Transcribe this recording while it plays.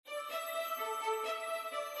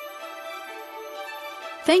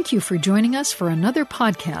Thank you for joining us for another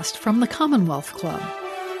podcast from the Commonwealth Club.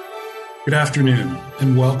 Good afternoon,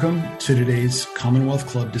 and welcome to today's Commonwealth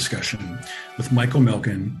Club discussion with Michael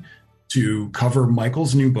Milken to cover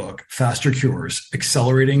Michael's new book, Faster Cures,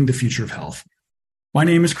 Accelerating the Future of Health. My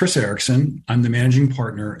name is Chris Erickson. I'm the managing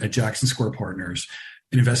partner at Jackson Square Partners,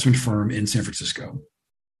 an investment firm in San Francisco.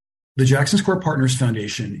 The Jackson Square Partners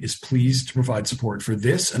Foundation is pleased to provide support for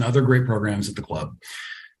this and other great programs at the club.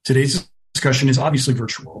 Today's discussion is obviously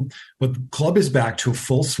virtual, but the club is back to a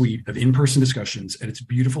full suite of in-person discussions at its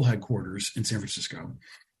beautiful headquarters in San Francisco.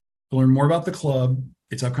 To learn more about the club,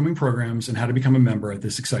 its upcoming programs, and how to become a member at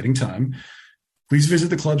this exciting time, please visit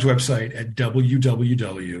the club's website at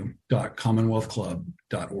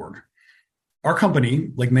www.commonwealthclub.org. Our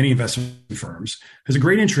company, like many investment firms, has a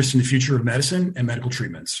great interest in the future of medicine and medical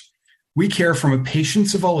treatments. We care from a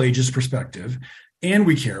patients of all ages perspective, and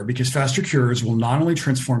we care because Faster Cures will not only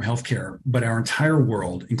transform healthcare, but our entire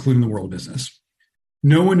world, including the world of business.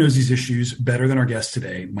 No one knows these issues better than our guest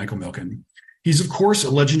today, Michael Milken. He's, of course,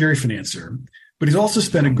 a legendary financier, but he's also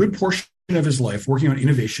spent a good portion of his life working on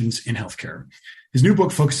innovations in healthcare. His new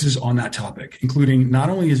book focuses on that topic, including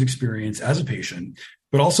not only his experience as a patient,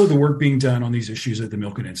 but also the work being done on these issues at the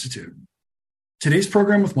Milken Institute. Today's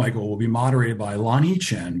program with Michael will be moderated by Lan-Hee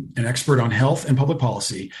Chen, an expert on health and public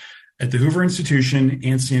policy at the Hoover Institution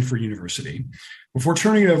and Stanford University. Before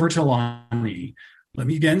turning it over to Lan-Hee, let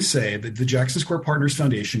me again say that the Jackson Square Partners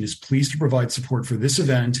Foundation is pleased to provide support for this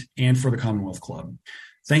event and for the Commonwealth Club.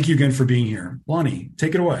 Thank you again for being here. Lan-Hee,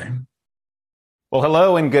 take it away. Well,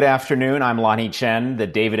 hello and good afternoon. I'm Lan-Hee Chen, the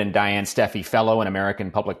David and Diane Steffi Fellow in American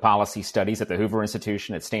Public Policy Studies at the Hoover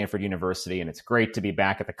Institution at Stanford University, and it's great to be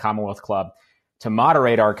back at the Commonwealth Club to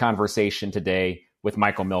moderate our conversation today with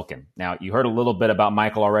Michael Milken. Now, you heard a little bit about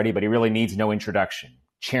Michael already, but he really needs no introduction.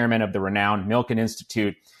 Chairman of the renowned Milken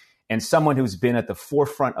Institute and someone who's been at the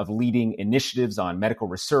forefront of leading initiatives on medical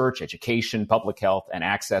research, education, public health, and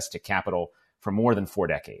access to capital for more than 4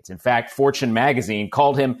 decades. In fact, Fortune magazine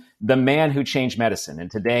called him the man who changed medicine.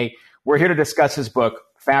 And today, we're here to discuss his book,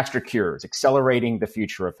 Faster Cures, Accelerating the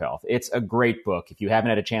Future of Health. It's a great book. If you haven't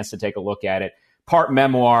had a chance to take a look at it, part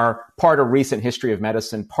memoir, part a recent history of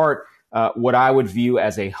medicine, part what I would view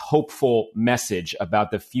as a hopeful message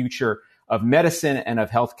about the future of medicine and of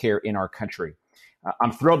healthcare in our country.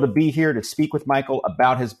 I'm thrilled to be here to speak with Michael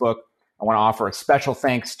about his book. I want to offer a special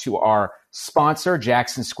thanks to our sponsor,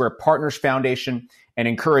 Jackson Square Partners Foundation, and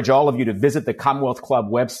encourage all of you to visit the Commonwealth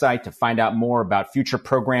Club website to find out more about future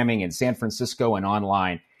programming in San Francisco and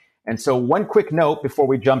online. And so one quick note before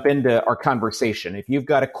we jump into our conversation. If you've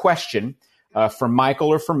got a question for Michael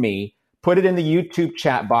or for me, put it in the YouTube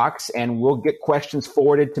chat box and we'll get questions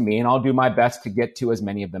forwarded to me, and I'll do my best to get to as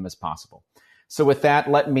many of them as possible. So with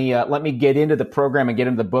that, let me get into the program and get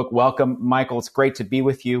into the book. Welcome, Michael. It's great to be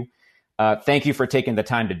with you. Thank you for taking the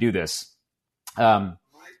time to do this. My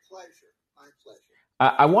pleasure.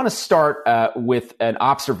 I want to start with an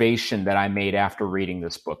observation that I made after reading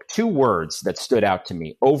this book. 2 words that stood out to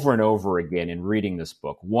me over and over again in reading this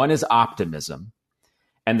book. One is optimism,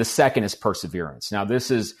 and the second is perseverance. Now,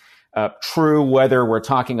 this is true whether we're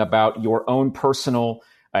talking about your own personal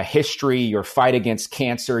history, your fight against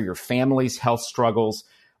cancer, your family's health struggles,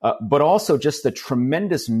 but also just the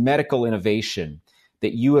tremendous medical innovation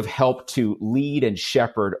that you have helped to lead and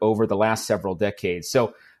shepherd over the last several decades.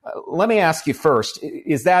 So let me ask you first,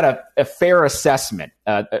 is that a fair assessment?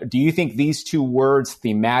 Do you think these 2 words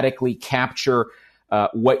thematically capture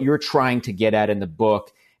what you're trying to get at in the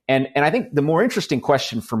book? And I think the more interesting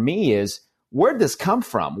question for me is, where did this come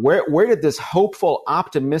from? Where did this hopeful,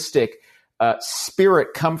 optimistic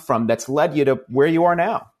spirit come from that's led you to where you are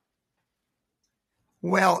now?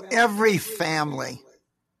 Well, every family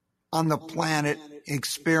on the planet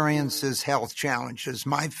experiences health challenges.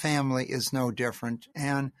 My family is no different.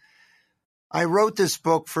 And I wrote this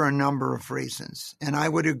book for a number of reasons. And I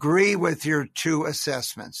would agree with your 2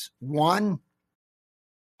 assessments. One,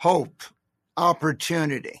 hope,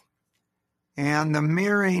 opportunity. And the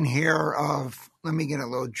mirroring here of, let me get a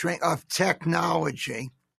little drink, of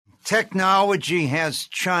technology. Technology has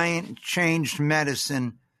changed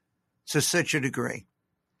medicine to such a degree.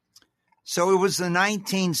 So it was the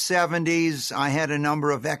 1970s. I had a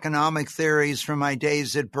number of economic theories from my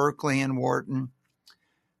days at Berkeley and Wharton.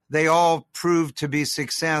 They all proved to be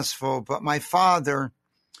successful, but my father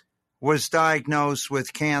was diagnosed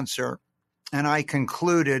with cancer, and I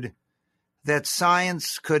concluded that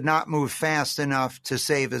science could not move fast enough to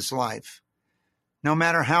save his life. No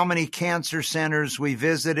matter how many cancer centers we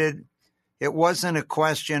visited, it wasn't a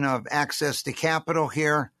question of access to capital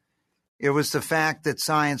here. It was the fact that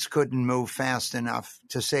science couldn't move fast enough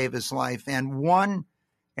to save his life. And one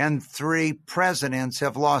and 3 presidents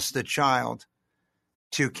have lost a child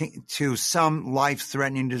to some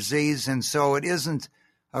life-threatening disease. And so it isn't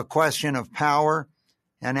a question of power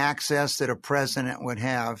and access that a president would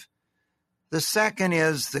have. The second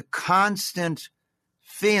is the constant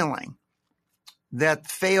feeling that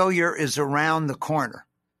failure is around the corner,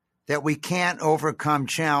 that we can't overcome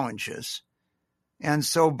challenges. And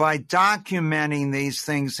so by documenting these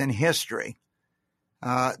things in history,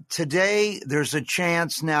 today there's a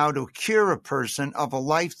chance now to cure a person of a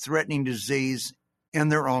life-threatening disease in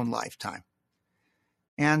their own lifetime.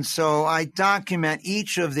 And so I document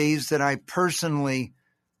each of these that I personally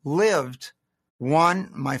lived. One,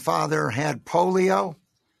 my father had polio.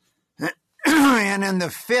 And in the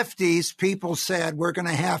 50s, people said, we're going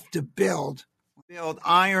to have to build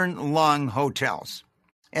iron lung hotels.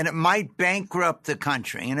 And it might bankrupt the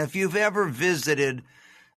country. And if you've ever visited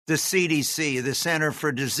the CDC, the Center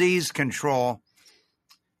for Disease Control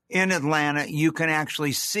in Atlanta, you can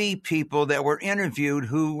actually see people that were interviewed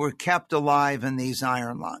who were kept alive in these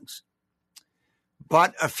iron lungs.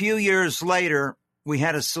 But a few years later, we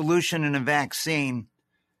had a solution and a vaccine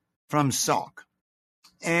from Salk.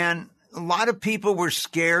 And a lot of people were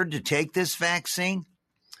scared to take this vaccine.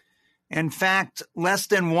 In fact, less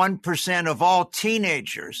than 1% of all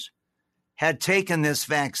teenagers had taken this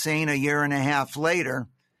vaccine a year and a half later.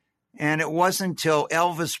 And it wasn't until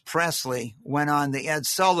Elvis Presley went on the Ed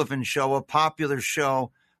Sullivan Show, a popular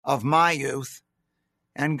show of my youth,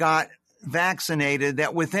 and got vaccinated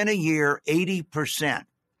that within a year, 80%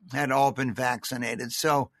 had all been vaccinated.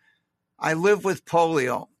 So I live with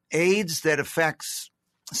polio, AIDS that affects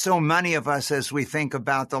so many of us as we think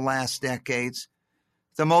about the last decades.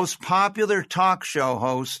 The most popular talk show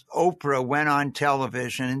host, Oprah, went on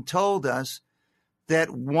television and told us that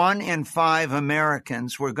 1 in 5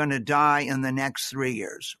 Americans were going to die in the next 3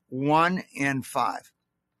 years. 1 in 5.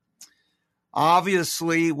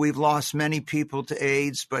 Obviously, we've lost many people to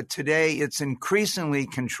AIDS, but today it's increasingly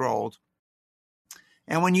controlled.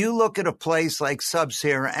 And when you look at a place like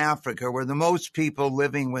Sub-Saharan Africa, where the most people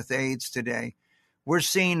living with AIDS today, we're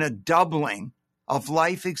seeing a doubling of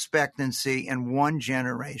life expectancy in one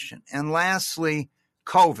generation. And lastly,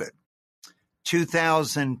 COVID.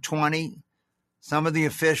 2020, some of the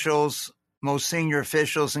officials, most senior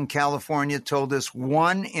officials in California told us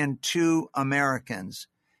 1 in 2 Americans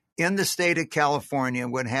in the state of California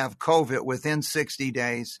would have COVID within 60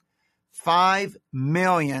 days. 5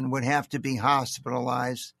 million would have to be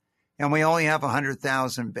hospitalized, and we only have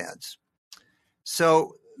 100,000 beds.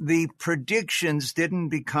 So the predictions didn't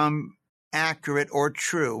become accurate or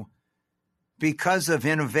true because of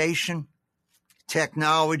innovation,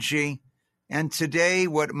 technology, and today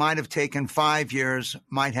what might have taken 5 years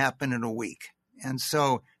might happen in a week. And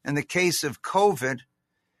so in the case of COVID,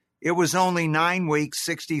 it was only 9 weeks,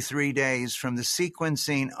 63 days from the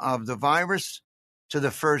sequencing of the virus to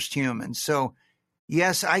the first human. So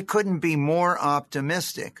yes, I couldn't be more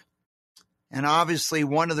optimistic. And obviously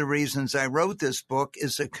one of the reasons I wrote this book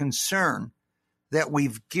is a concern that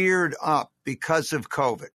we've geared up because of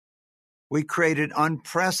COVID. We created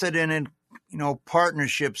unprecedented,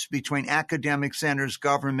 partnerships between academic centers,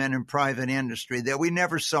 government, and private industry that we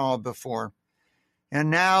never saw before. And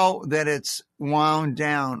now that it's wound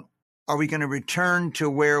down, are we going to return to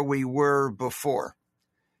where we were before?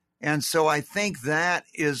 And so I think that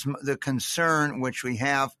is the concern which we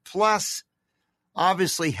have. Plus,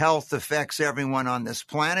 obviously, health affects everyone on this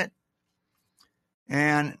planet.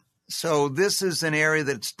 And so this is an area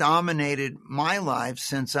that's dominated my life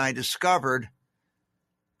since I discovered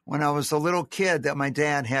when I was a little kid that my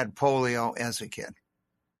dad had polio as a kid.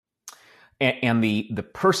 And the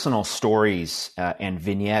personal stories and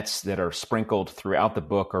vignettes that are sprinkled throughout the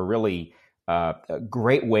book are really a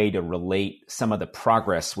great way to relate some of the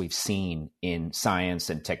progress we've seen in science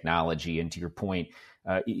and technology. And to your point,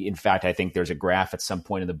 in fact, I think there's a graph at some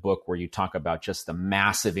point in the book where you talk about just the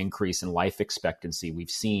massive increase in life expectancy we've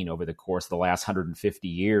seen over the course of the last 150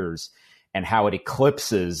 years and how it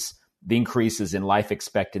eclipses the increases in life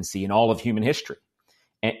expectancy in all of human history.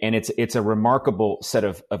 And it's a remarkable set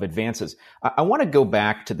of advances. I want to go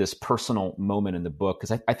back to this personal moment in the book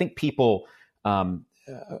because I think people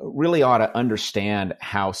really ought to understand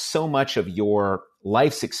how so much of your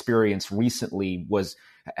life's experience recently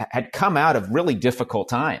had come out of really difficult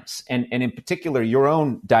times, and in particular your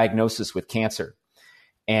own diagnosis with cancer,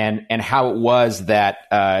 and how it was that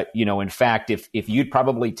in fact if you'd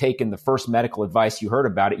probably taken the first medical advice you heard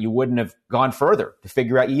about it, you wouldn't have gone further to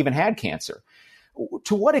figure out you even had cancer.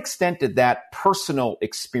 To what extent did that personal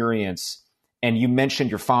experience And you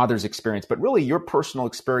mentioned your father's experience, but really your personal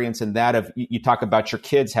experience and that of, you talk about your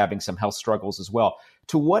kids having some health struggles as well.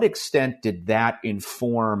 To what extent did that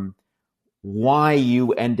inform why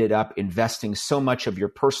you ended up investing so much of your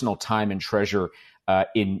personal time and treasure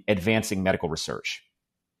in advancing medical research?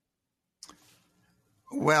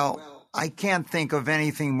 Well, I can't think of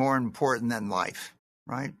anything more important than life,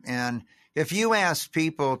 right? And if you ask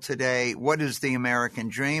people today, what is the American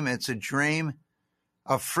dream? It's a dream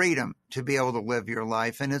of freedom to be able to live your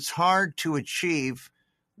life. And it's hard to achieve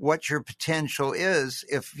what your potential is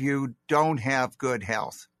if you don't have good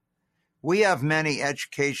health. We have many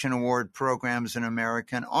education award programs in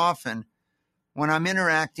America, and often when I'm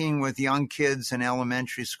interacting with young kids in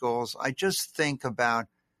elementary schools, I just think about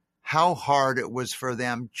how hard it was for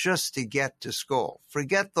them just to get to school.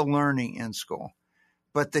 Forget the learning in school,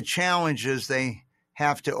 but the challenges they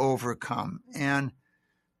have to overcome. And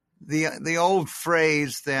the old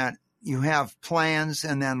phrase that you have plans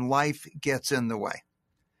and then life gets in the way.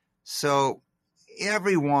 So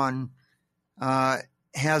everyone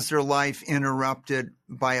has their life interrupted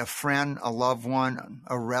by a friend, a loved one,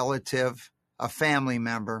 a relative, a family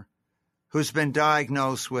member who's been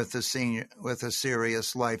diagnosed with a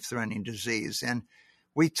serious life-threatening disease. And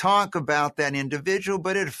we talk about that individual,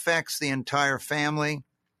 but it affects the entire family.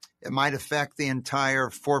 It might affect the entire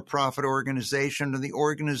for-profit organization or the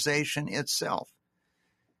organization itself.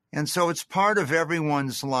 And so it's part of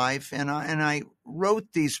everyone's life. And I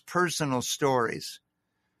wrote these personal stories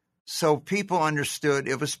so people understood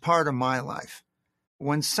it was part of my life.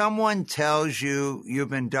 When someone tells you you've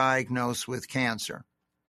been diagnosed with cancer,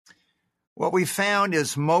 what we found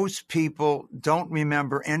is most people don't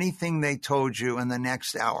remember anything they told you in the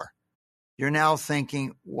next hour. You're now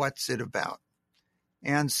thinking, what's it about?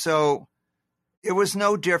 And so it was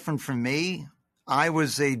no different for me. I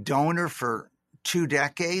was a donor for 2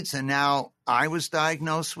 decades, and now I was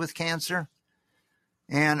diagnosed with cancer.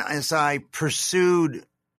 And as I pursued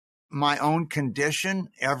my own condition,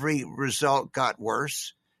 every result got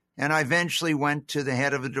worse. And I eventually went to the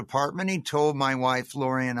head of the department. He told my wife,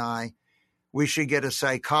 Lori, and I, we should get a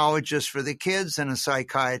psychologist for the kids and a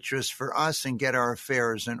psychiatrist for us and get our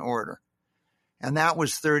affairs in order. And that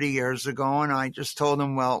was 30 years ago. And I just told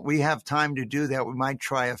him, well, we have time to do that. We might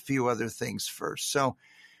try a few other things first. So,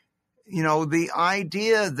 the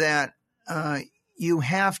idea that you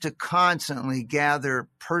have to constantly gather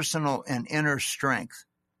personal and inner strength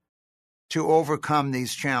to overcome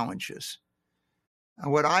these challenges.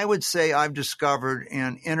 What I would say I've discovered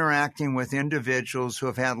in interacting with individuals who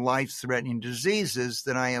have had life-threatening diseases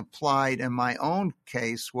that I applied in my own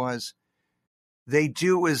case was they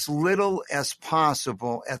do as little as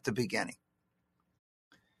possible at the beginning.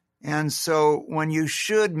 And so when you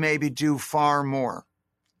should maybe do far more,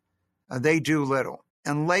 they do little.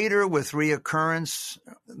 And later with reoccurrence,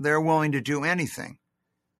 they're willing to do anything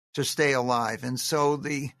to stay alive. And so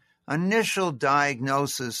the initial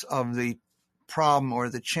diagnosis of the problem or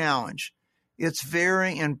the challenge, it's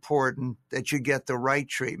very important that you get the right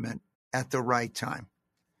treatment at the right time.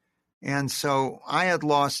 And so I had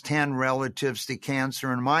lost 10 relatives to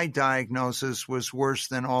cancer, and my diagnosis was worse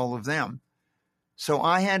than all of them. So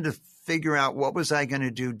I had to figure out what was I going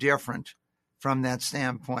to do different from that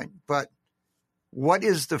standpoint. But what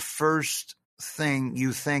is the first thing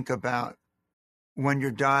you think about when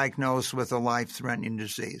you're diagnosed with a life-threatening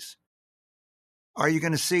disease? Are you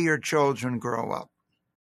going to see your children grow up?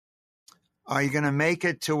 Are you going to make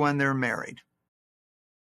it to when they're married?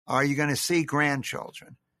 Are you going to see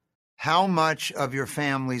grandchildren? How much of your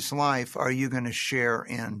family's life are you going to share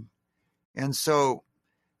in? And so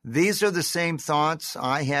these are the same thoughts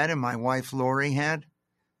I had and my wife Lori had.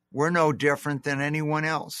 We're no different than anyone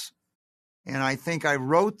else. And I think I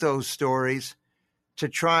wrote those stories to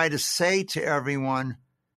try to say to everyone,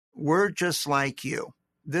 we're just like you.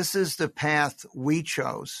 This is the path we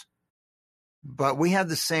chose. But we have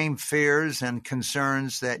the same fears and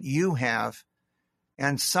concerns that you have.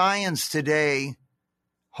 And science today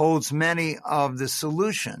holds many of the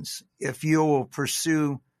solutions if you will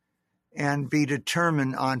pursue and be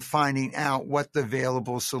determined on finding out what the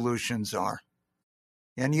available solutions are.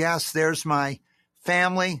 And yes, there's my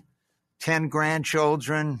family, 10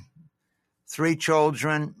 grandchildren, 3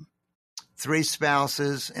 children, 3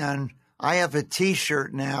 spouses, and I have a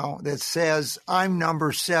T-shirt now that says I'm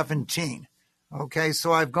number 17. Okay,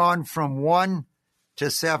 so I've gone from 1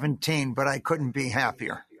 to 17, but I couldn't be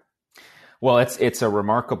happier. Well, it's a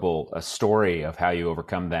remarkable story of how you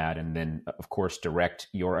overcome that, and then, of course, direct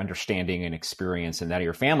your understanding and experience and that of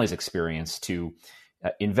your family's experience to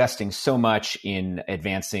investing so much in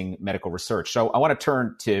advancing medical research. So I want to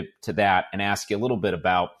turn to that and ask you a little bit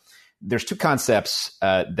about there's two concepts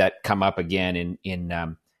that come up again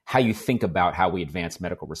in how you think about how we advance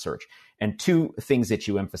medical research, and two things that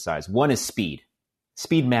you emphasize. One is speed.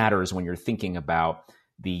 Speed matters when you're thinking about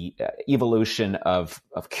the evolution of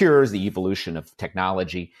cures, the evolution of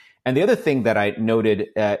technology. And the other thing that I noted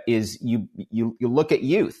is you look at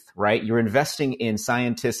youth, right? You're investing in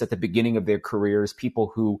scientists at the beginning of their careers,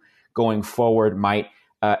 people who going forward might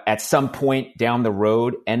at some point down the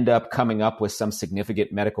road end up coming up with some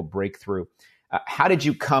significant medical breakthrough. How did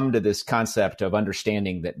you come to this concept of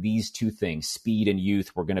understanding that these two things, speed and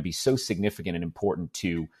youth, were going to be so significant and important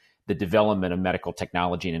to the development of medical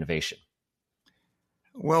technology and innovation?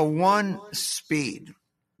 Well, one, speed.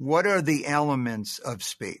 What are the elements of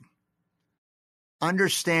speed?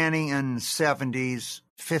 Understanding in the 70s,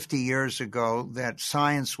 50 years ago, that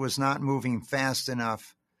science was not moving fast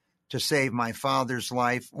enough to save my father's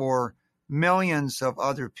life or millions of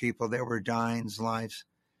other people that were dying's lives.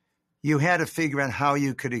 You had to figure out how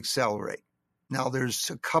you could accelerate. Now, there's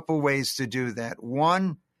a couple ways to do that.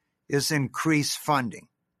 One is increase funding.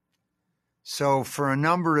 So for a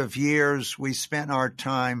number of years, we spent our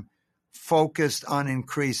time focused on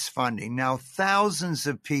increased funding. Now, thousands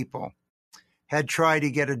of people had tried to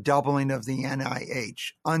get a doubling of the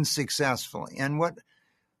NIH unsuccessfully. And what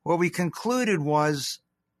we concluded was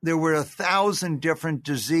there were 1,000 different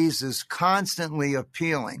diseases constantly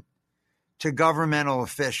appealing to governmental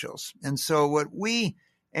officials. And so what we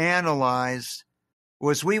analyzed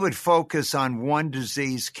was we would focus on one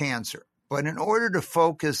disease, cancer. But in order to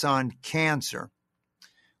focus on cancer,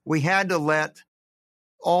 we had to let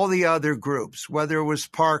all the other groups, whether it was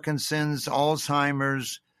Parkinson's,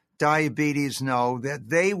 Alzheimer's, diabetes, know that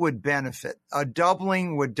they would benefit. A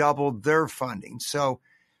doubling would double their funding.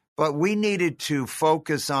 But we needed to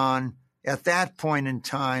focus on, at that point in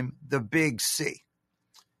time, the big C.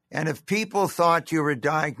 And if people thought you were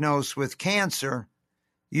diagnosed with cancer,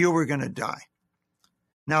 you were going to die.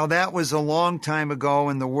 Now, that was a long time ago,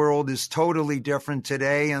 and the world is totally different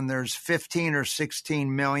today, and there's 15 or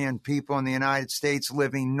 16 million people in the United States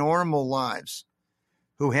living normal lives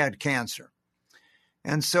who had cancer.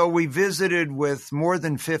 And so we visited with more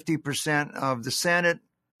than 50% of the Senate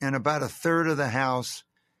and about a third of the House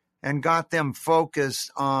and got them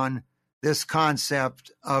focused on this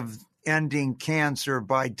concept of ending cancer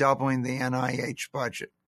by doubling the NIH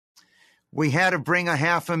budget. We had to bring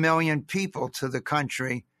 500,000 people to the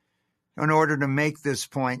country in order to make this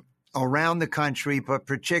point around the country, but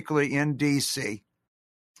particularly in D.C.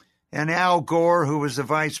 And Al Gore, who was the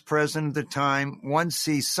vice president at the time, once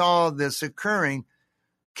he saw this occurring,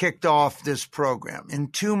 kicked off this program.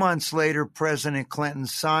 And 2 months later, President Clinton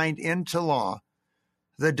signed into law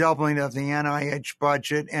the doubling of the NIH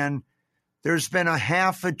budget, and there's been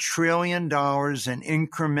 $500 billion in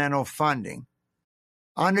incremental funding,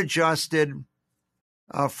 unadjusted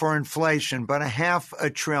for inflation, but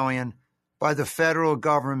 $500 billion by the federal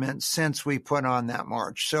government since we put on that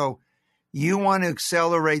march. So you want to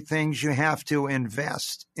accelerate things, you have to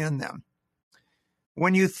invest in them.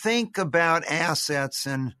 When you think about assets,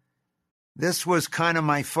 and this was kind of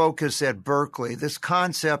my focus at Berkeley, this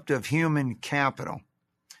concept of human capital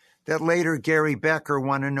that later Gary Becker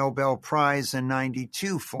won a Nobel Prize in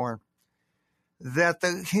 92 for, that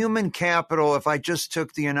the human capital, if I just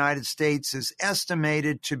took the United States, is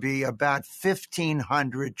estimated to be about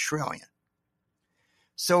 $1,500 trillion.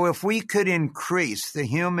 So if we could increase the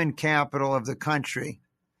human capital of the country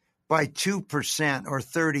by 2% or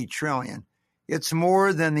 30 trillion, it's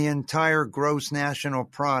more than the entire gross national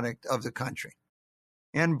product of the country.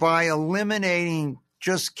 And by eliminating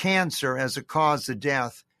just cancer as a cause of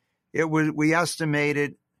death, we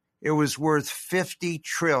estimated it was worth 50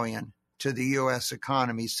 trillion to the U.S.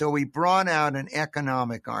 economy. So we brought out an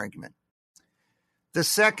economic argument. The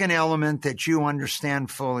second element that you understand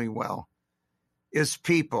fully well is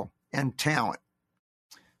people and talent.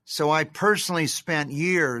 So I personally spent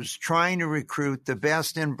years trying to recruit the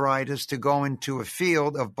best and brightest to go into a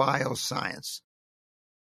field of bioscience.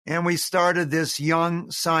 And we started this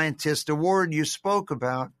Young Scientist Award you spoke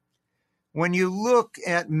about. When you look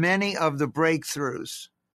at many of the breakthroughs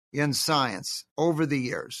in science over the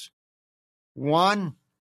years, one,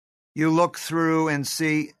 you look through and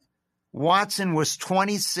see Watson was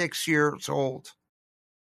 26 years old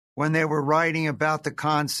when they were writing about the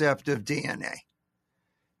concept of DNA.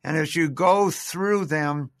 And as you go through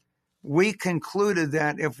them, we concluded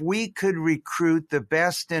that if we could recruit the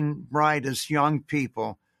best and brightest young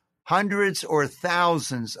people, hundreds or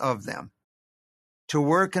thousands of them, to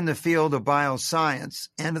work in the field of bioscience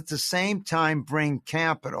and at the same time bring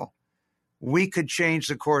capital, we could change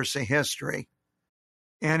the course of history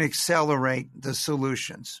and accelerate the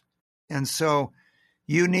solutions. And so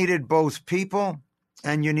you needed both people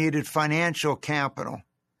and you needed financial capital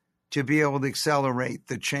to be able to accelerate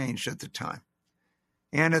the change at the time.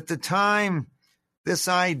 And at the time, this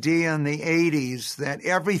idea in the 80s that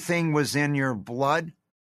everything was in your blood,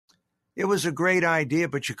 it was a great idea,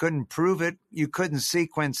 but you couldn't prove it. You couldn't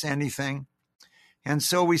sequence anything. And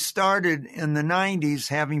so we started in the 90s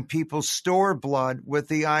having people store blood with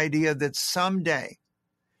the idea that someday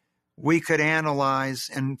we could analyze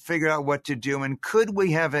and figure out what to do. And could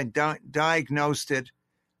we have diagnosed it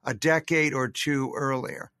a decade or two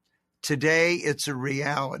earlier? Today, it's a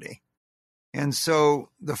reality. And so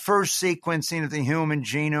the first sequencing of the human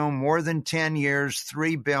genome, more than 10 years,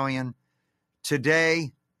 3 billion.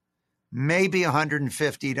 Today, maybe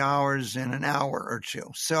 $150 in an hour or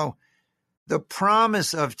two. So the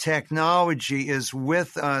promise of technology is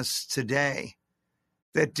with us today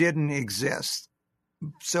that didn't exist.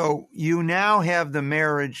 So you now have the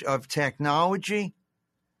marriage of technology,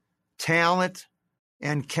 talent,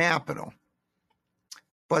 and capital.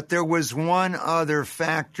 But there was one other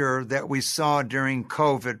factor that we saw during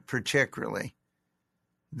COVID particularly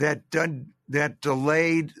that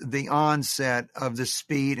delayed the onset of the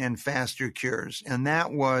speed and faster cures. And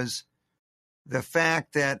that was the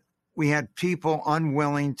fact that we had people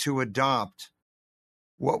unwilling to adopt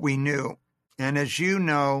what we knew. And as you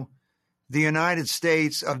know, the United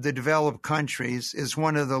States of the developed countries is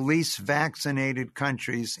one of the least vaccinated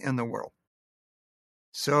countries in the world.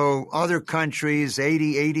 So other countries,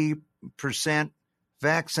 80%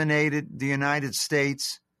 vaccinated. The United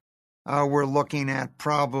States, we're looking at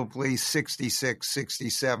probably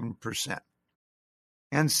 67%.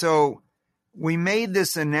 And so we made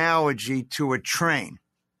this analogy to a train.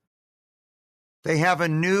 They have a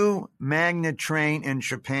new magnet train in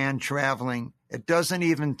Japan traveling. It doesn't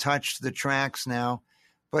even touch the tracks now,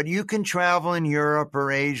 but you can travel in Europe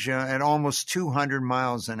or Asia at almost 200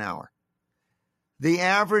 miles an hour. The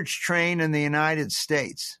average train in the United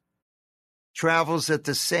States travels at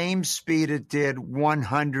the same speed it did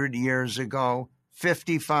 100 years ago,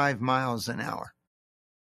 55 miles an hour.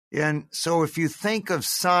 And so if you think of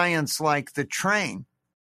science like the train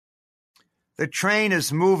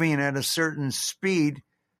is moving at a certain speed,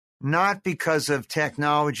 not because of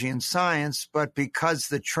technology and science, but because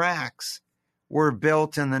the tracks were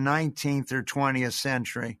built in the 19th or 20th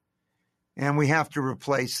century, and we have to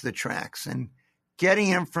replace the tracks. And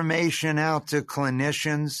getting information out to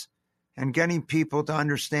clinicians and getting people to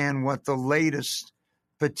understand what the latest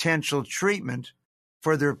potential treatment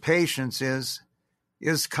for their patients is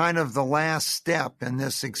kind of the last step in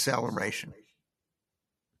this acceleration.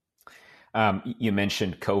 You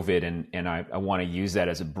mentioned COVID, and I want to use that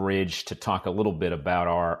as a bridge to talk a little bit about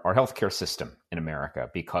our healthcare system in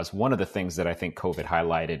America, because one of the things that I think COVID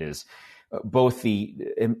highlighted is both the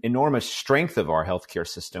enormous strength of our healthcare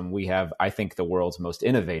system. We have, I think, the world's most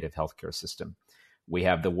innovative healthcare system. We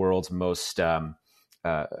have the world's most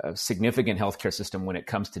significant healthcare system when it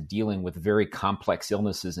comes to dealing with very complex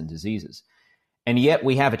illnesses and diseases. And yet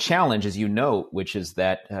we have a challenge, as you note, which is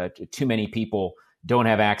that too many people don't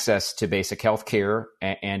have access to basic health care.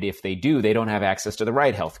 And if they do, they don't have access to the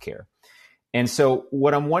right health care. And so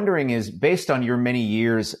what I'm wondering is, based on your many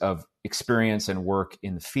years of experience and work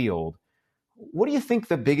in the field, what do you think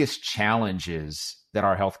the biggest challenge is that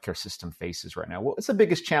our healthcare system faces right now? What's the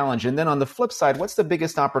biggest challenge? And then on the flip side, what's the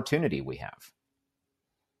biggest opportunity we have?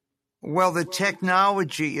 Well, the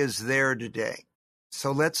technology is there today.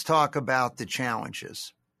 So let's talk about the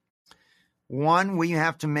challenges. One, we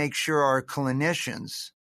have to make sure our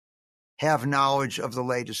clinicians have knowledge of the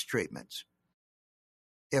latest treatments.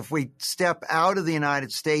 If we step out of the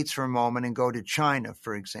United States for a moment and go to China,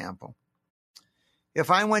 for example, if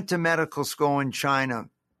I went to medical school in China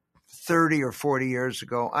 30 or 40 years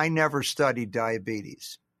ago, I never studied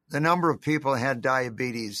diabetes. The number of people that had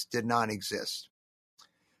diabetes did not exist.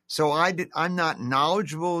 So I'm not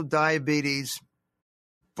knowledgeable of diabetes,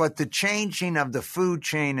 but the changing of the food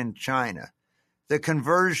chain in China, the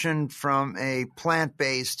conversion from a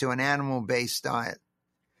plant-based to an animal-based diet.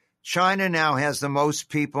 China now has the most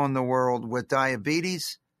people in the world with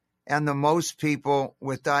diabetes and the most people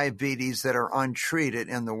with diabetes that are untreated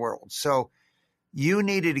in the world. So you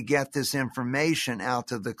needed to get this information out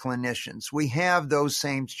to the clinicians. We have those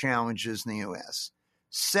same challenges in the U.S.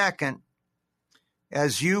 Second,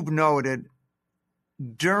 as you've noted,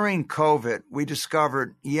 during COVID, we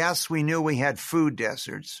discovered, yes, we knew we had food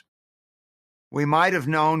deserts. We might have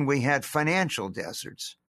known we had financial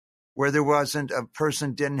deserts where there wasn't a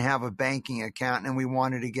person didn't have a banking account and we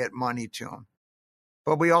wanted to get money to them.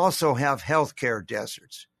 But we also have healthcare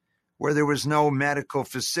deserts where there was no medical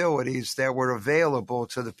facilities that were available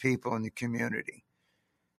to the people in the community.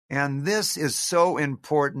 And this is so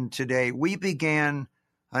important today. We began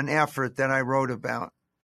an effort that I wrote about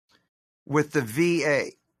with the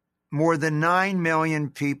VA. More than 9 million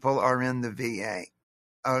people are in the VA,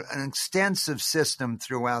 an extensive system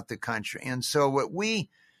throughout the country. And so what we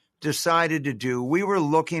decided to do, we were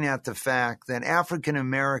looking at the fact that African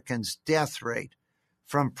Americans' death rate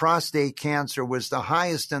from prostate cancer was the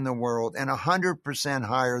highest in the world and 100%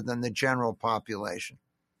 higher than the general population.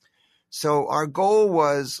 So our goal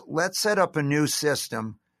was, let's set up a new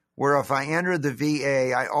system where if I enter the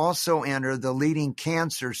VA, I also enter the leading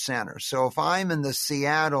cancer center. So if I'm in the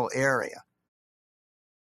Seattle area,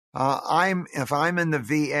 if I'm in the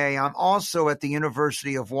VA, I'm also at the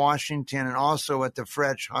University of Washington and also at the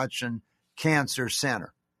Fred Hutchinson Cancer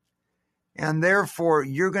Center. And therefore,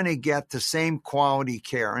 you're going to get the same quality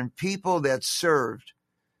care. And people that served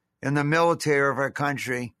in the military of our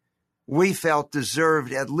country, we felt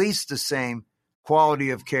deserved at least the same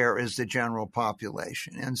quality of care as the general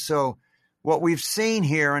population. And so what we've seen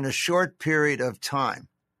here in a short period of time,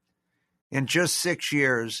 in just 6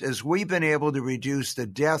 years, is we've been able to reduce the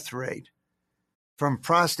death rate from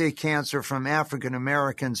prostate cancer from African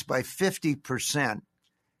Americans by 50%.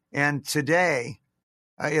 And today,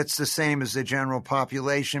 it's the same as the general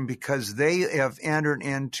population because they have entered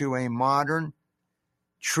into a modern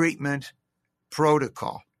treatment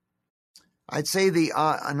protocol. I'd say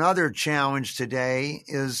another challenge today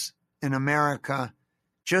is in America,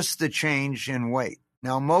 just the change in weight.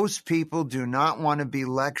 Now, most people do not want to be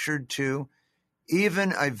lectured to.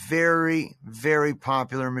 Even a very, very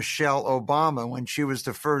popular Michelle Obama, when she was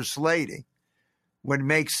the first lady, would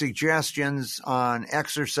make suggestions on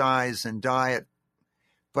exercise and diet,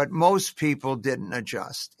 but most people didn't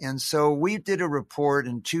adjust. And so we did a report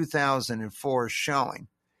in 2004 showing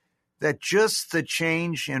that just the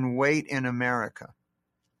change in weight in America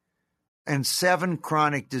and 7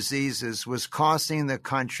 chronic diseases was costing the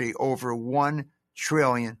country over $1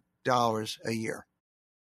 trillion a year.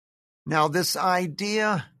 Now, this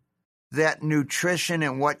idea that nutrition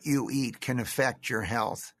and what you eat can affect your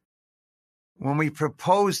health, when we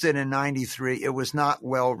proposed it in 93, it was not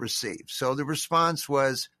well received. So the response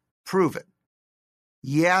was, prove it.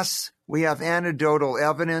 Yes, we have anecdotal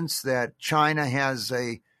evidence that China has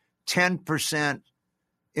a 10%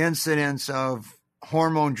 incidence of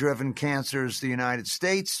hormone-driven cancers in the United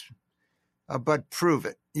States, but prove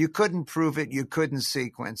it. You couldn't prove it. You couldn't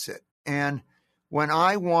sequence it. And when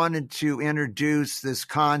I wanted to introduce this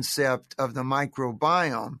concept of the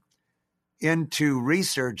microbiome into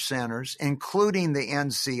research centers, including the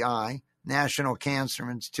NCI, National Cancer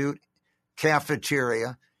Institute,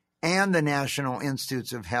 cafeteria, and the National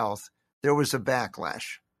Institutes of Health, there was a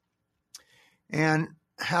backlash. And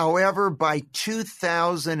however, by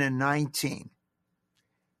 2019,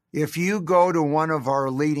 if you go to one of our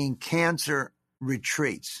leading cancer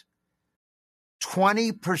retreats,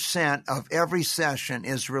 20% of every session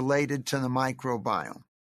is related to the microbiome.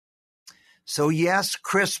 So yes,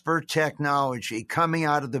 CRISPR technology coming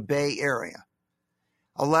out of the Bay Area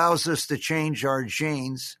allows us to change our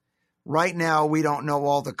genes. Right now, we don't know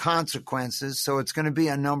all the consequences, so it's going to be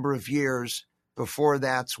a number of years before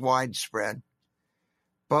that's widespread.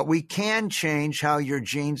 But we can change how your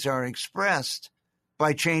genes are expressed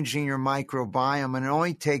by changing your microbiome, and it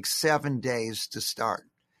only takes 7 days to start.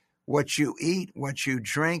 What you eat, what you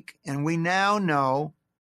drink, and we now know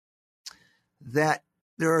that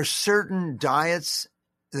there are certain diets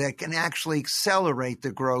that can actually accelerate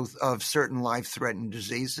the growth of certain life-threatening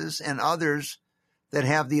diseases and others that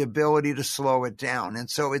have the ability to slow it down. And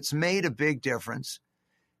so it's made a big difference.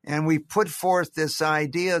 And we put forth this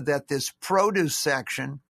idea that this produce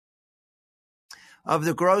section of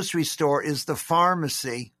the grocery store is the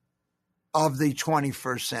pharmacy of the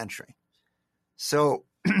 21st century. So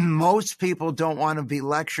most people don't want to be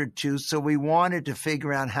lectured to, so we wanted to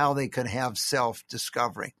figure out how they could have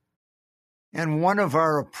self-discovery. And one of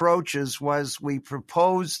our approaches was we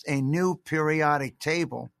proposed a new periodic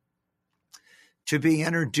table to be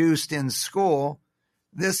introduced in school.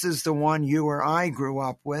 This is the one you or I grew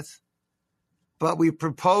up with. But we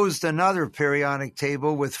proposed another periodic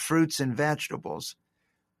table with fruits and vegetables.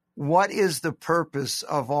 What is the purpose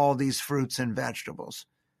of all these fruits and vegetables?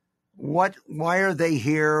 Why are they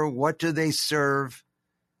here? What do they serve?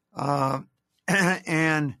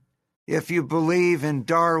 And if you believe in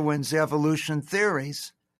Darwin's evolution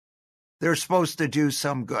theories, they're supposed to do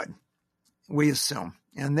some good, we assume.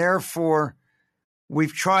 And therefore,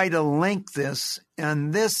 we've tried to link this,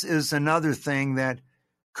 and this is another thing that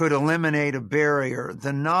could eliminate a barrier.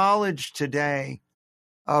 The knowledge today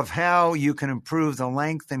of how you can improve the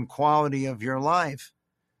length and quality of your life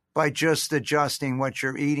by just adjusting what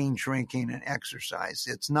you're eating, drinking, and exercise.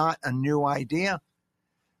 It's not a new idea,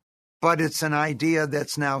 but it's an idea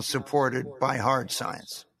that's now supported by hard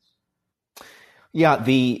science. Yeah,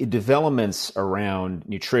 the developments around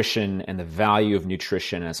nutrition and the value of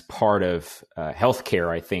nutrition as part of healthcare,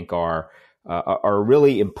 I think, are a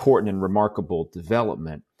really important and remarkable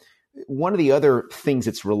development. One of the other things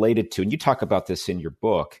it's related to, and you talk about this in your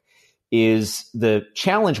book, is the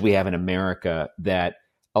challenge we have in America that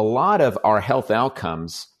a lot of our health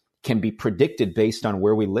outcomes can be predicted based on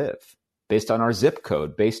where we live, based on our zip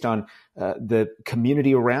code, based on the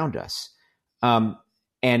community around us.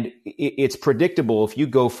 And it's predictable if you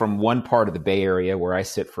go from one part of the Bay Area, where I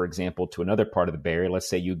sit, for example, to another part of the Bay Area. Let's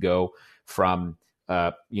say you go from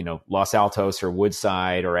Los Altos or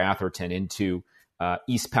Woodside or Atherton into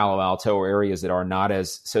East Palo Alto, or areas that are not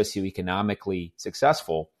as socioeconomically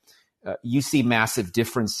successful. You see massive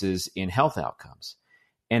differences in health outcomes.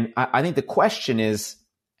 And I think the question is,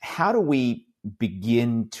 how do we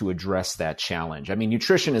begin to address that challenge? I mean,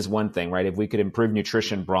 nutrition is one thing, right? If we could improve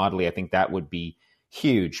nutrition broadly, I think that would be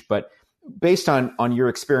huge. But based on your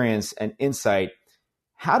experience and insight,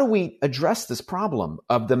 how do we address this problem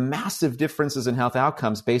of the massive differences in health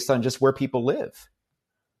outcomes based on just where people live?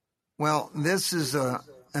 Well, this is an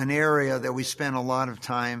area that we spend a lot of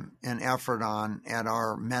time and effort on at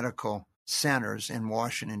our medical centers in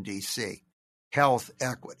Washington, D.C., health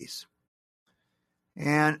equities.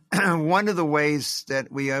 And one of the ways that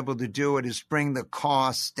we're able to do it is bring the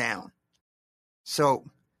costs down. So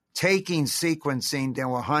taking sequencing to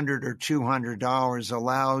 $100 or $200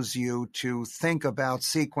 allows you to think about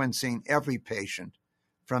sequencing every patient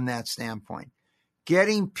from that standpoint.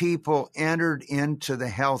 Getting people entered into the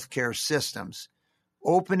healthcare systems,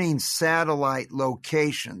 opening satellite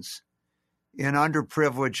locations in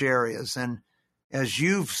underprivileged areas. And as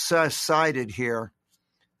you've cited here,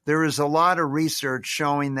 there is a lot of research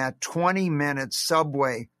showing that 20-minute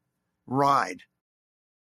subway ride,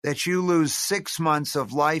 that you lose 6 months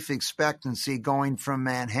of life expectancy going from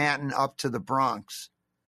Manhattan up to the Bronx,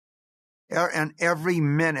 and every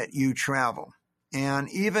minute you travel. And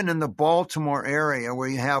even in the Baltimore area, where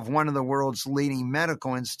you have one of the world's leading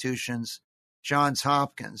medical institutions, Johns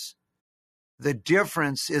Hopkins, the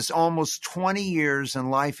difference is almost 20 years in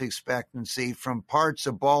life expectancy from parts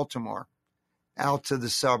of Baltimore out to the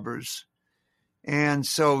suburbs. And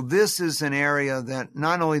so this is an area that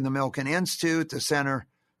not only the Milken Institute, the Center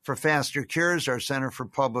for Faster Cures, our Center for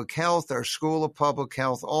Public Health, our School of Public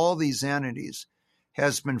Health, all these entities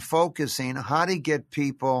has been focusing on how to get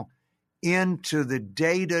people into the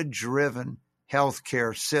data-driven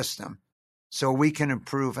healthcare system so we can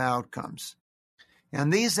improve outcomes.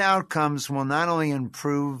 And these outcomes will not only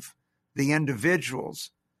improve the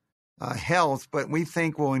individual's health, but we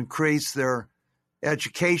think will increase their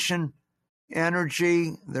education,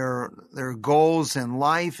 energy, their goals in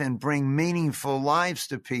life, and bring meaningful lives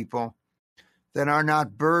to people that are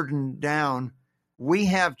not burdened down. We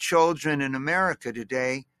have children in America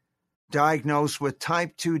today diagnosed with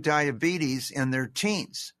type 2 diabetes in their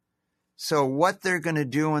teens. So what they're going to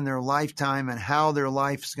do in their lifetime and how their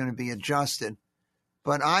life is going to be adjusted.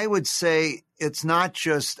 But I would say it's not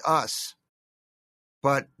just us,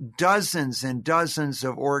 but dozens and dozens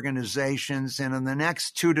of organizations. And in the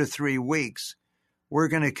next 2 to 3 weeks, we're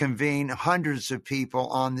going to convene hundreds of people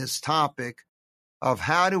on this topic of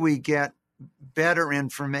how do we get better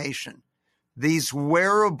information. These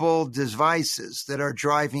wearable devices that are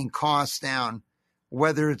driving costs down,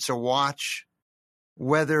 whether it's a watch,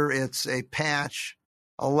 whether it's a patch,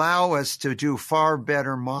 allow us to do far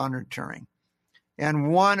better monitoring.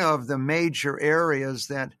 And one of the major areas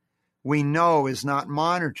that we know is not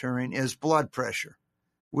monitoring is blood pressure.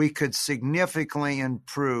 We could significantly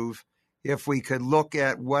improve if we could look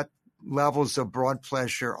at what levels of blood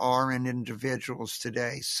pressure are in individuals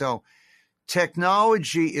today. So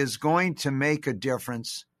technology is going to make a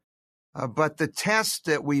difference, but the test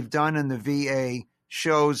that we've done in the VA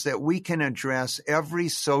shows that we can address every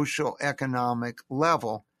social economic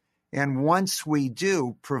level. And once we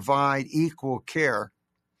do provide equal care,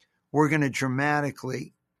 we're going to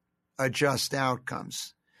dramatically adjust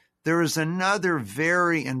outcomes. There is another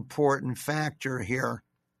very important factor here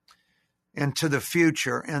into the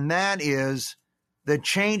future, and that is the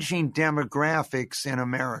changing demographics in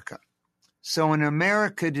America. So in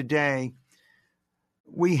America today,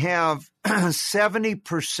 we have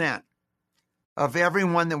 70% of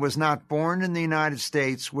everyone that was not born in the United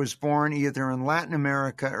States was born either in Latin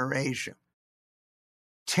America or Asia.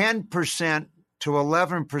 10% to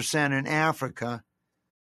 11% in Africa,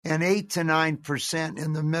 and 8 to 9%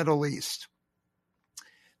 in the Middle East.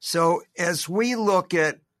 So as we look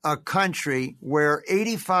at a country where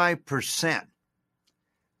 85%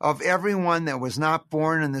 of everyone that was not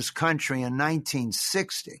born in this country in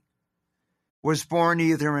 1960 was born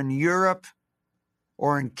either in Europe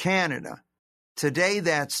or in Canada, today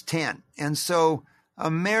that's 10. And so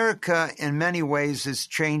America in many ways is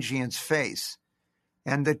changing its face.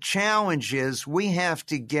 And the challenge is we have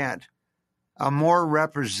to get a more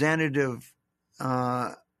representative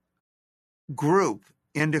group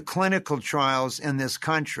into clinical trials in this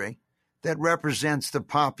country that represents the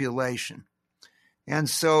population. And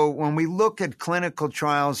so when we look at clinical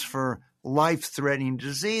trials for life-threatening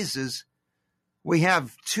diseases, we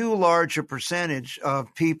have too large a percentage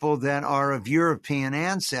of people that are of European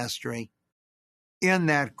ancestry in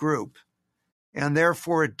that group. And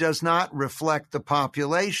therefore, it does not reflect the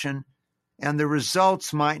population, and the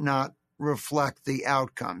results might not reflect the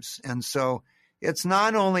outcomes. And so it's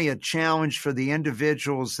not only a challenge for the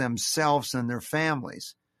individuals themselves and their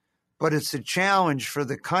families, but it's a challenge for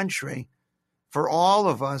the country, for all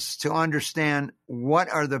of us to understand what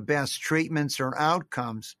are the best treatments or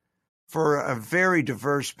outcomes for a very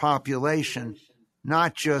diverse population,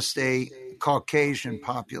 not just a Caucasian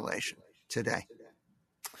population today.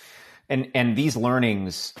 And these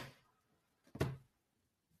learnings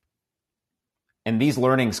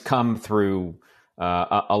come through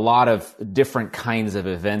a lot of different kinds of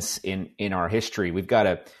events in our history. We've got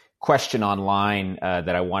a question online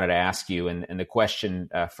that I wanted to ask you, and the question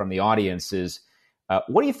from the audience is,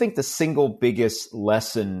 what do you think the single biggest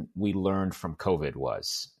lesson we learned from COVID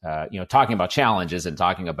was? Talking about challenges and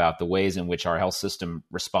talking about the ways in which our health system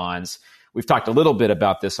responds. We've talked a little bit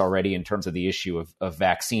about this already in terms of the issue of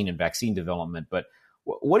vaccine and vaccine development, but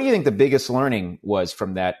what do you think the biggest learning was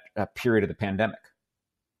from that period of the pandemic?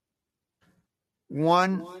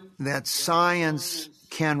 One, that science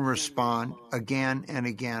can respond again and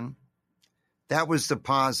again. That was the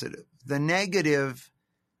positive. The negative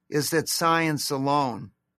is that science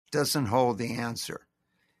alone doesn't hold the answer.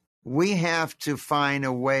 We have to find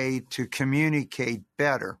a way to communicate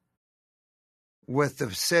better with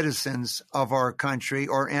the citizens of our country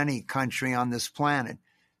or any country on this planet.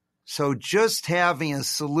 So just having a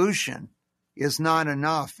solution is not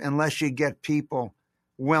enough unless you get people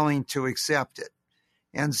willing to accept it.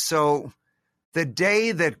 And so the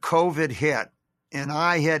day that COVID hit, and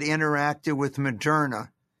I had interacted with Moderna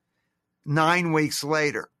 9 weeks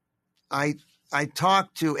later, I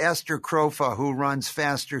talked to Esther Krofa, who runs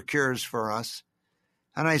Faster Cures for us,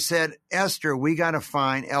 and I said, Esther, we got to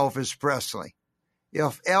find Elvis Presley.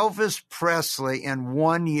 If Elvis Presley in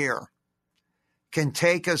 1 year can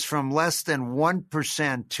take us from less than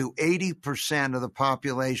 1% to 80% of the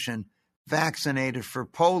population vaccinated for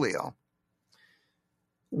polio,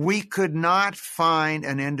 we could not find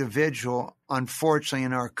an individual, unfortunately,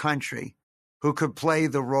 in our country who could play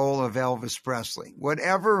the role of Elvis Presley.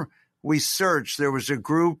 Whatever we searched, there was a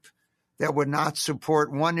group that would not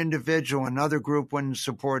support one individual, another group wouldn't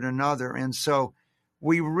support another. And so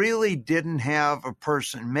we really didn't have a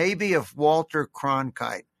person. Maybe if Walter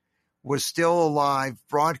Cronkite was still alive,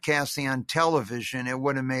 broadcasting on television, it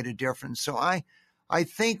would have made a difference. So I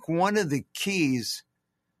think one of the keys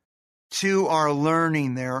to our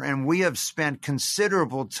learning there, and we have spent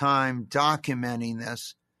considerable time documenting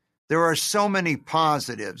this, there are so many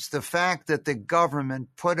positives. The fact that the government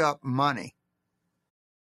put up money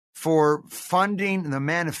for funding the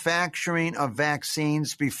manufacturing of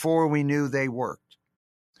vaccines before we knew they worked,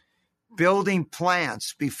 building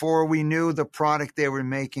plants before we knew the product they were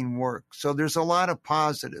making worked. So there's a lot of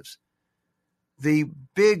positives. The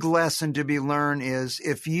big lesson to be learned is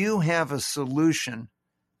if you have a solution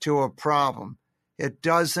to a problem, it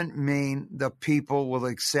doesn't mean the people will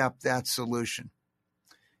accept that solution.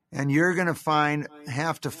 And you're going to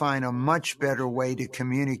have to find a much better way to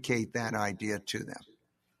communicate that idea to them.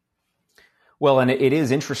 Well, and it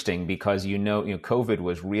is interesting because, COVID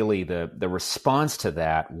was really the response to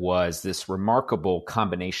that was this remarkable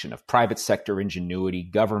combination of private sector ingenuity,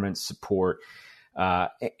 government support,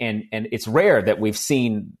 and it's rare that we've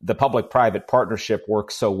seen the public-private partnership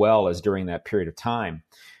work so well as during that period of time.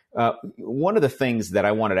 One of the things that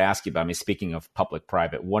I wanted to ask you about, speaking of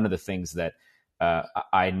public-private, one of the things that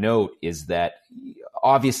I note is that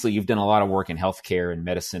obviously you've done a lot of work in healthcare and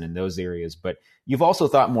medicine in those areas, but you've also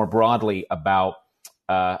thought more broadly about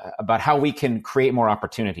how we can create more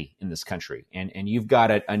opportunity in this country. And you've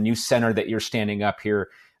got a new center that you're standing up here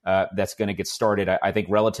that's going to get started, I think,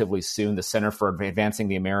 relatively soon, the Center for Advancing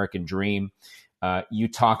the American Dream. You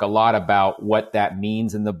talk a lot about what that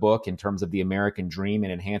means in the book in terms of the American dream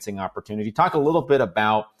and enhancing opportunity. Talk a little bit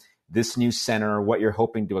about this new center, what you're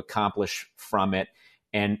hoping to accomplish from it,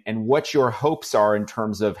 and what your hopes are in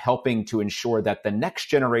terms of helping to ensure that the next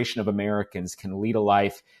generation of Americans can lead a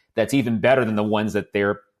life that's even better than the ones that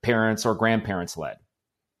their parents or grandparents led.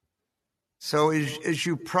 So as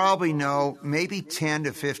you probably know, maybe 10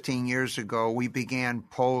 to 15 years ago, we began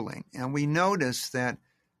polling, and we noticed that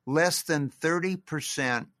less than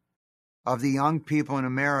 30% of the young people in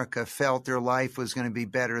America felt their life was going to be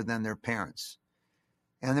better than their parents.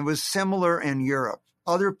 And it was similar in Europe.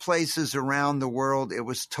 Other places around the world, it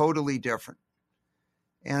was totally different.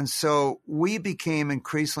 And so we became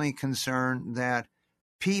increasingly concerned that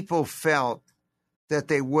people felt that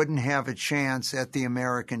they wouldn't have a chance at the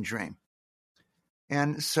American dream.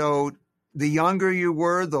 And so the younger you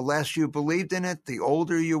were, the less you believed in it. The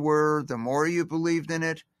older you were, the more you believed in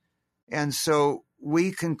it. And so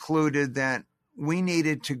we concluded that we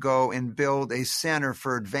needed to go and build a center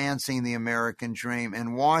for advancing the American dream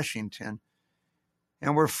in Washington.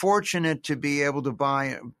 And we're fortunate to be able to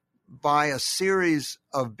buy a series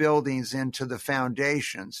of buildings into the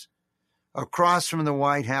foundations across from the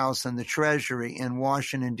White House and the Treasury in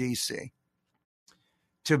Washington, D.C.,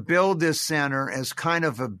 to build this center as kind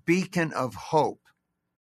of a beacon of hope.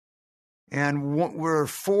 And we're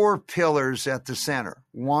 4 pillars at the center.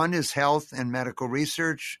 One is health and medical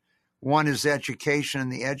research. One is education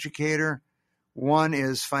and the educator. One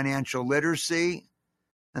is financial literacy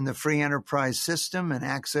and the free enterprise system and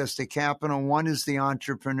access to capital. One is the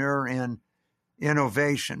entrepreneur and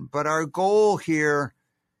innovation. But our goal here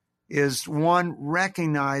is, one,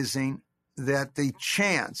 recognizing that the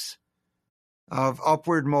chance of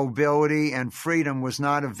upward mobility and freedom was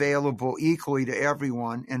not available equally to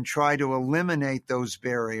everyone, and try to eliminate those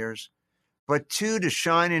barriers. But 2, to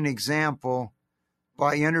shine an example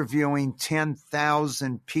by interviewing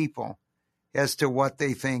 10,000 people as to what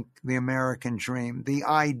they think the American dream, the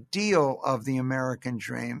ideal of the American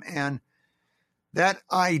dream. And that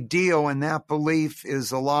ideal and that belief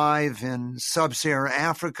is alive in sub-Saharan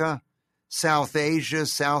Africa, South Asia,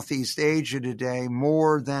 Southeast Asia today,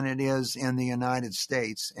 more than it is in the United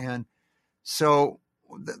States. And so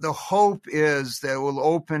the hope is that it will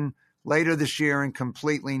open later this year and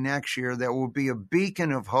completely next year, that will be a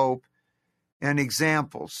beacon of hope and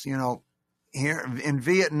examples. You know, here in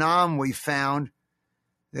Vietnam, we found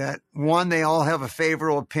that, one, they all have a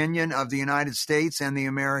favorable opinion of the United States and the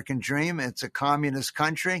American dream. It's a communist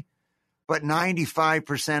country, but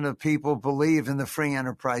 95% of people believe in the free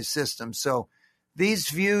enterprise system. So these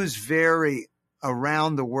views vary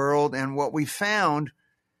around the world. And what we found,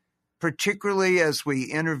 particularly as we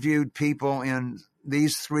interviewed people in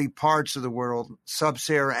these 3 parts of the world,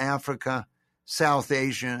 sub-Saharan Africa, South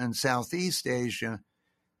Asia, and Southeast Asia,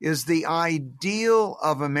 is the ideal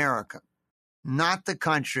of America, not the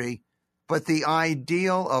country, but the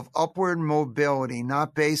ideal of upward mobility,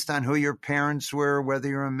 not based on who your parents were, whether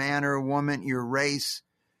you're a man or a woman, your race,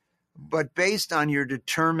 but based on your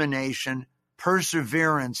determination,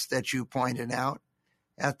 perseverance that you pointed out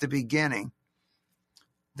at the beginning,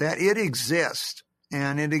 that it exists.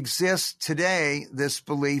 And it exists today, this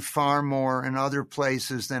belief, far more in other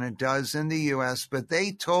places than it does in the U.S. But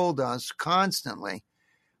they told us constantly,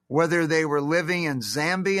 whether they were living in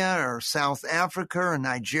Zambia or South Africa or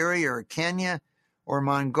Nigeria or Kenya or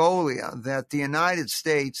Mongolia, that the United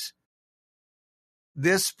States,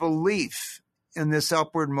 this belief in this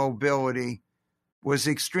upward mobility was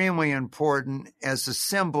extremely important as a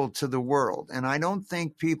symbol to the world. And I don't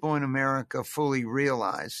think people in America fully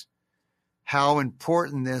realize how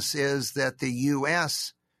important this is, that the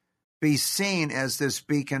U.S. be seen as this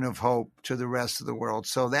beacon of hope to the rest of the world.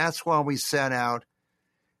 So that's why we set out.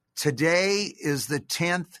 Today is the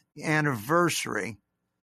 10th anniversary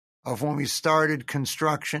of when we started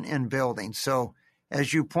construction and building. So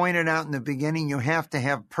as you pointed out in the beginning, you have to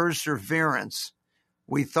have perseverance.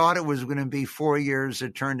 We thought it was going to be 4 years.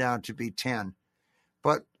 It turned out to be 10.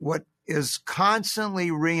 But what is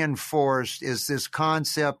constantly reinforced is this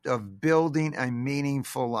concept of building a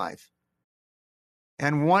meaningful life.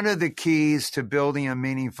 And one of the keys to building a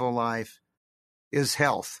meaningful life is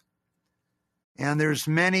health. And there's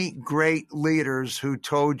many great leaders who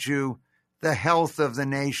told you the health of the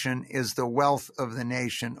nation is the wealth of the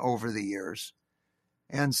nation over the years.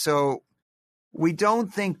 And so we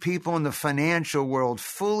don't think people in the financial world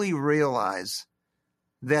fully realize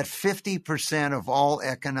that 50% of all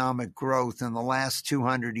economic growth in the last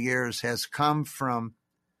 200 years has come from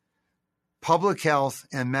public health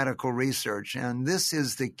and medical research. And this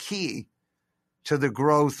is the key to the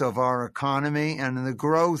growth of our economy and the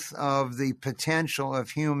growth of the potential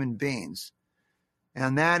of human beings.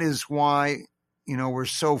 And that is why, we're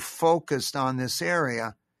so focused on this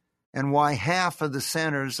area, and why half of the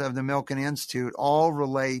centers of the Milken Institute all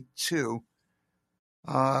relate to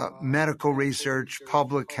medical research,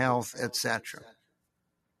 public health, etc.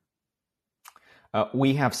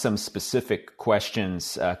 We have some specific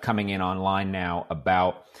questions coming in online now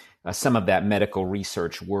about some of that medical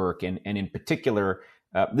research work. And in particular,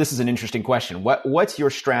 this is an interesting question. What's your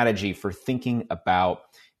strategy for thinking about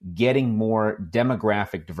getting more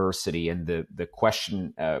demographic diversity? And the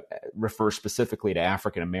question refers specifically to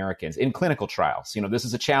African Americans in clinical trials. This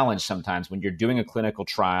is a challenge sometimes when you're doing a clinical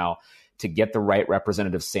trial to get the right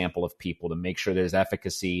representative sample of people, to make sure there's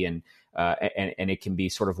efficacy and it can be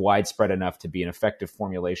sort of widespread enough to be an effective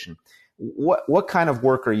formulation. What kind of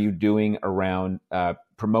work are you doing around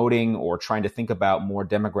promoting or trying to think about more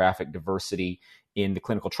demographic diversity in the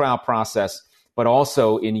clinical trial process, but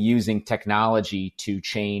also in using technology to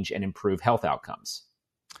change and improve health outcomes?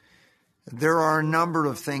 There are a number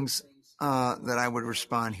of things that I would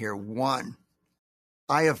respond here. One,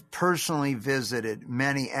 I have personally visited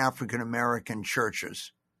many African American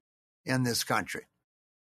churches in this country,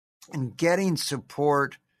 and getting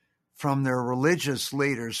support from their religious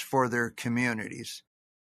leaders for their communities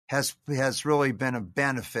has really been a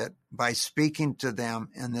benefit by speaking to them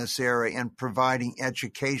in this area and providing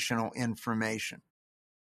educational information.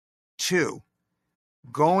 Two,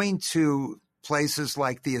 going to places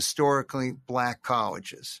like the historically Black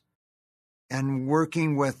colleges and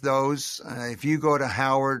working with those. If you go to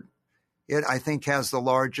Howard, it, I think, has the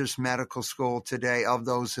largest medical school today of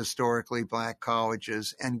those historically Black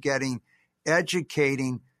colleges, and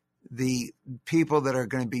educating the people that are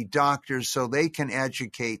going to be doctors so they can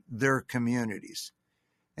educate their communities.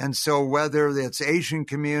 And so whether it's Asian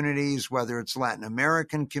communities, whether it's Latin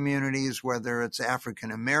American communities, whether it's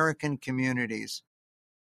African American communities,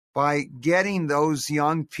 by getting those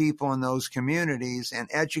young people in those communities and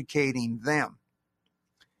educating them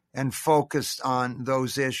and focused on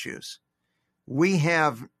those issues, we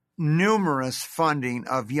have numerous funding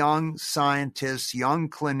of young scientists, young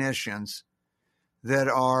clinicians that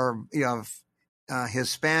are of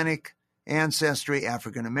Hispanic ancestry,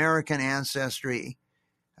 African American ancestry,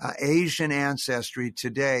 Asian ancestry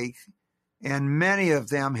today, and many of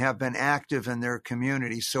them have been active in their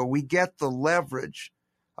community. So we get the leverage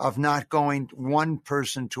of not going one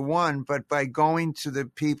person to one, but by going to the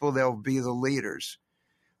people that will be the leaders.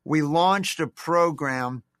 We launched a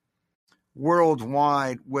program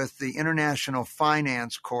worldwide with the International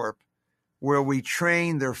Finance Corp, where we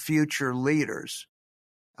train their future leaders.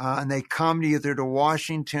 And they come either to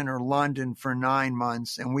Washington or London for 9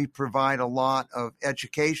 months, and we provide a lot of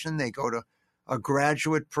education. They go to a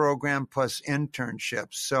graduate program plus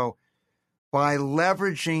internships. So by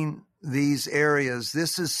leveraging these areas,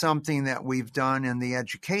 this is something that we've done in the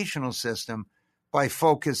educational system by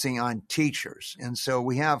focusing on teachers. And so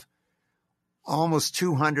we have almost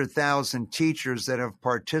 200,000 teachers that have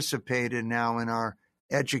participated now in our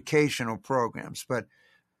educational programs. But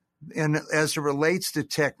as it relates to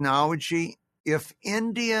technology, if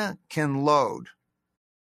India can load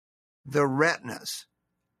the retinas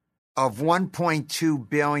of 1.2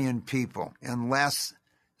 billion people in less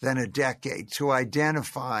than a decade to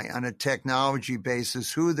identify on a technology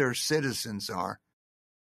basis who their citizens are,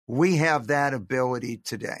 we have that ability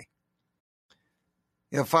today.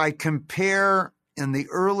 If I compare in the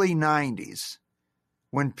early 90s,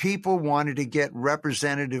 when people wanted to get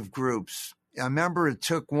representative groups, I remember it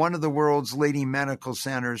took one of the world's leading medical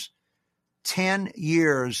centers 10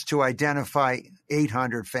 years to identify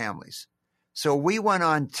 800 families. So we went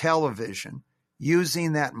on television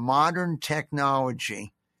using that modern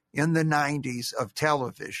technology in the 90s of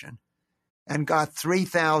television and got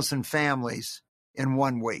 3,000 families in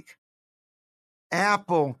 1 week.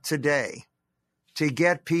 Apple today, to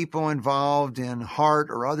get people involved in heart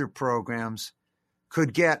or other programs,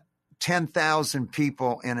 could get 10,000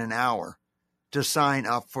 people in an hour to sign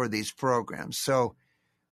up for these programs. So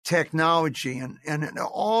technology and at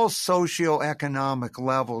all socioeconomic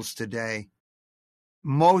levels today,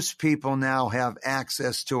 most people now have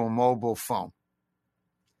access to a mobile phone.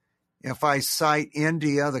 If I cite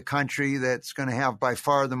India, the country that's going to have by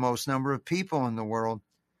far the most number of people in the world,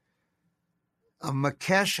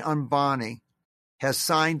 Mukesh Ambani has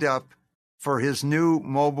signed up for his new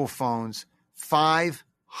mobile phones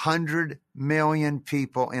 500 million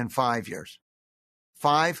people in 5 years.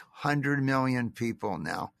 500 million people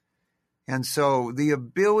now. And so the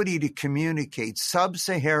ability to communicate,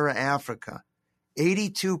 sub-Saharan Africa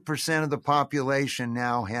 82% of the population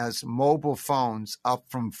now has mobile phones, up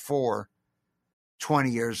from 20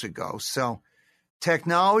 years ago. So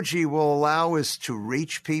technology will allow us to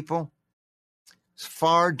reach people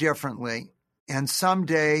far differently. And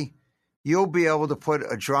someday you'll be able to put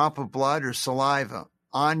a drop of blood or saliva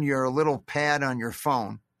on your little pad on your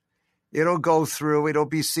phone. It'll go through, it'll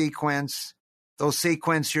be sequenced. They'll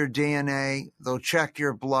sequence your DNA, they'll check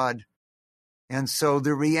your blood. And so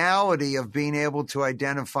the reality of being able to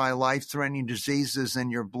identify life-threatening diseases in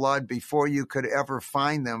your blood before you could ever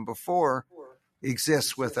find them before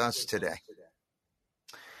exists with us today.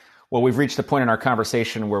 Well, we've reached the point in our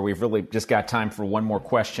conversation where we've really just got time for one more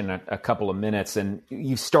question, a couple of minutes. And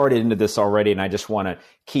you've started into this already, and I just want to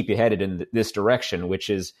keep you headed in this direction, which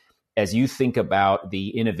is as you think about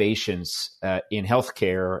the innovations in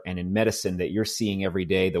healthcare and in medicine that you're seeing every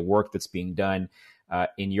day, the work that's being done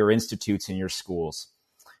in your institutes and your schools,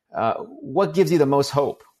 what gives you the most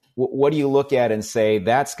hope? What do you look at and say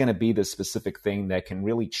that's going to be the specific thing that can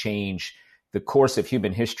really change the course of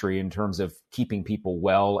human history in terms of keeping people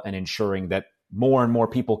well and ensuring that more and more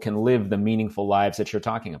people can live the meaningful lives that you're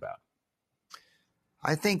talking about?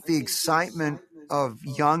 I think the excitement of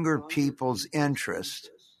younger people's interest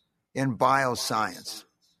in bioscience,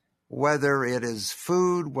 whether it is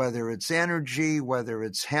food, whether it's energy, whether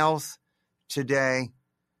it's health today,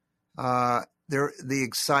 the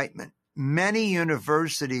excitement. Many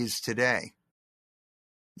universities today,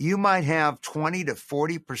 you might have 20 to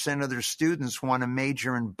 40% of their students want to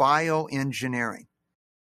major in bioengineering.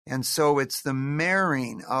 And so it's the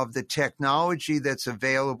marrying of the technology that's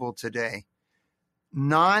available today.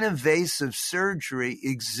 Non-invasive surgery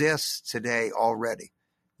exists today already.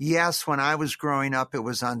 Yes, when I was growing up, it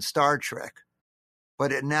was on Star Trek,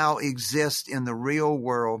 but it now exists in the real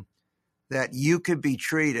world that you could be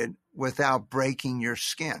treated without breaking your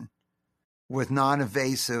skin with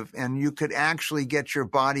non-invasive, and you could actually get your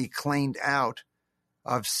body cleaned out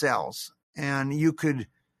of cells. And you could,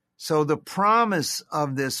 so the promise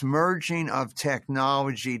of this merging of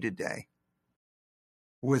technology today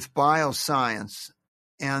with bioscience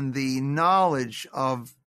and the knowledge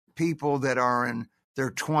of people that are in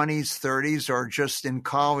their 20s, 30s, or just in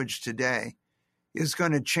college today is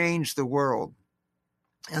going to change the world.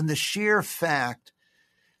 And the sheer fact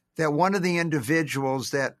that one of the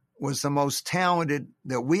individuals that was the most talented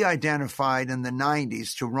that we identified in the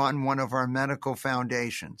 90s to run one of our medical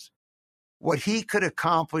foundations, what he could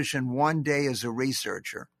accomplish in one day as a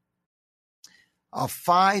researcher, a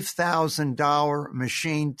 $5,000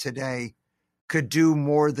 machine today could do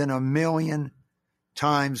more than 1 million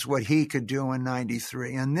times what he could do in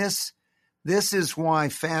 93. And this is why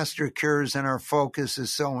faster cures and our focus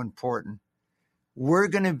is so important. We're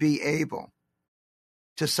going to be able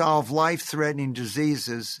to solve life-threatening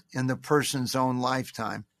diseases in the person's own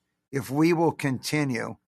lifetime if we will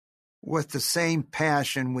continue with the same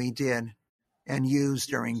passion we did and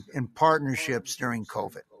used in partnerships during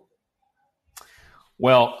COVID.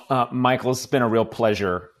 Well, Michael, it's been a real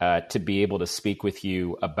pleasure to be able to speak with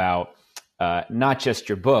you about not just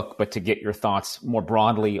your book, but to get your thoughts more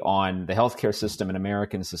broadly on the healthcare system in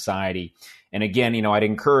American society. And again, I'd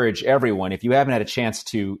encourage everyone, if you haven't had a chance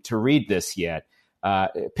to read this yet,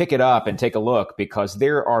 pick it up and take a look, because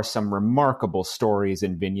there are some remarkable stories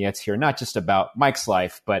and vignettes here, not just about Mike's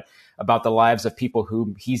life, but about the lives of people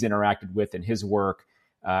whom he's interacted with in his work,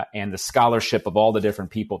 and the scholarship of all the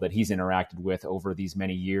different people that he's interacted with over these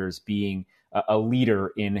many years, being a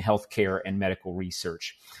leader in healthcare and medical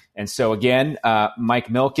research. And so again, Mike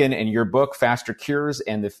Milken and your book, Faster Cures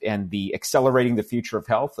and the Accelerating the Future of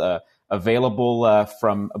Health, available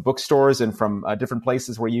from bookstores and from different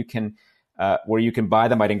places where you can buy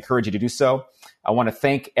them. I'd encourage you to do so. I want to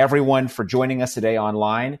thank everyone for joining us today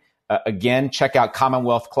online. Again, check out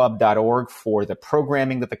CommonwealthClub.org for the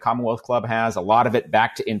programming that the Commonwealth Club has, a lot of it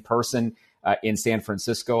back to in-person in San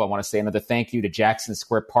Francisco. I want to say another thank you to Jackson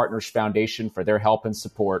Square Partners Foundation for their help and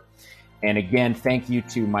support. And again, thank you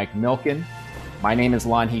to Mike Milken. My name is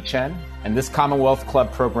Lan Hee Chen, and this Commonwealth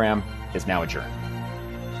Club program is now adjourned.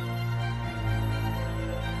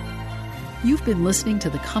 You've been listening to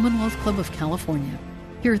the Commonwealth Club of California.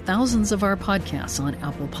 Hear thousands of our podcasts on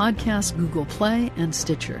Apple Podcasts, Google Play, and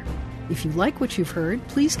Stitcher. If you like what you've heard,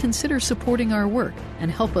 please consider supporting our work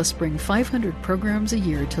and help us bring 500 programs a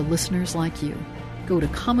year to listeners like you. Go to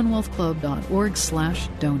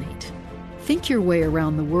commonwealthclub.org/donate. Think your way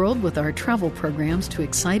around the world with our travel programs to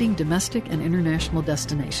exciting domestic and international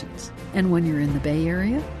destinations. And when you're in the Bay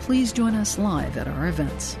Area, please join us live at our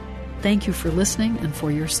events. Thank you for listening and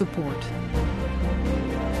for your support.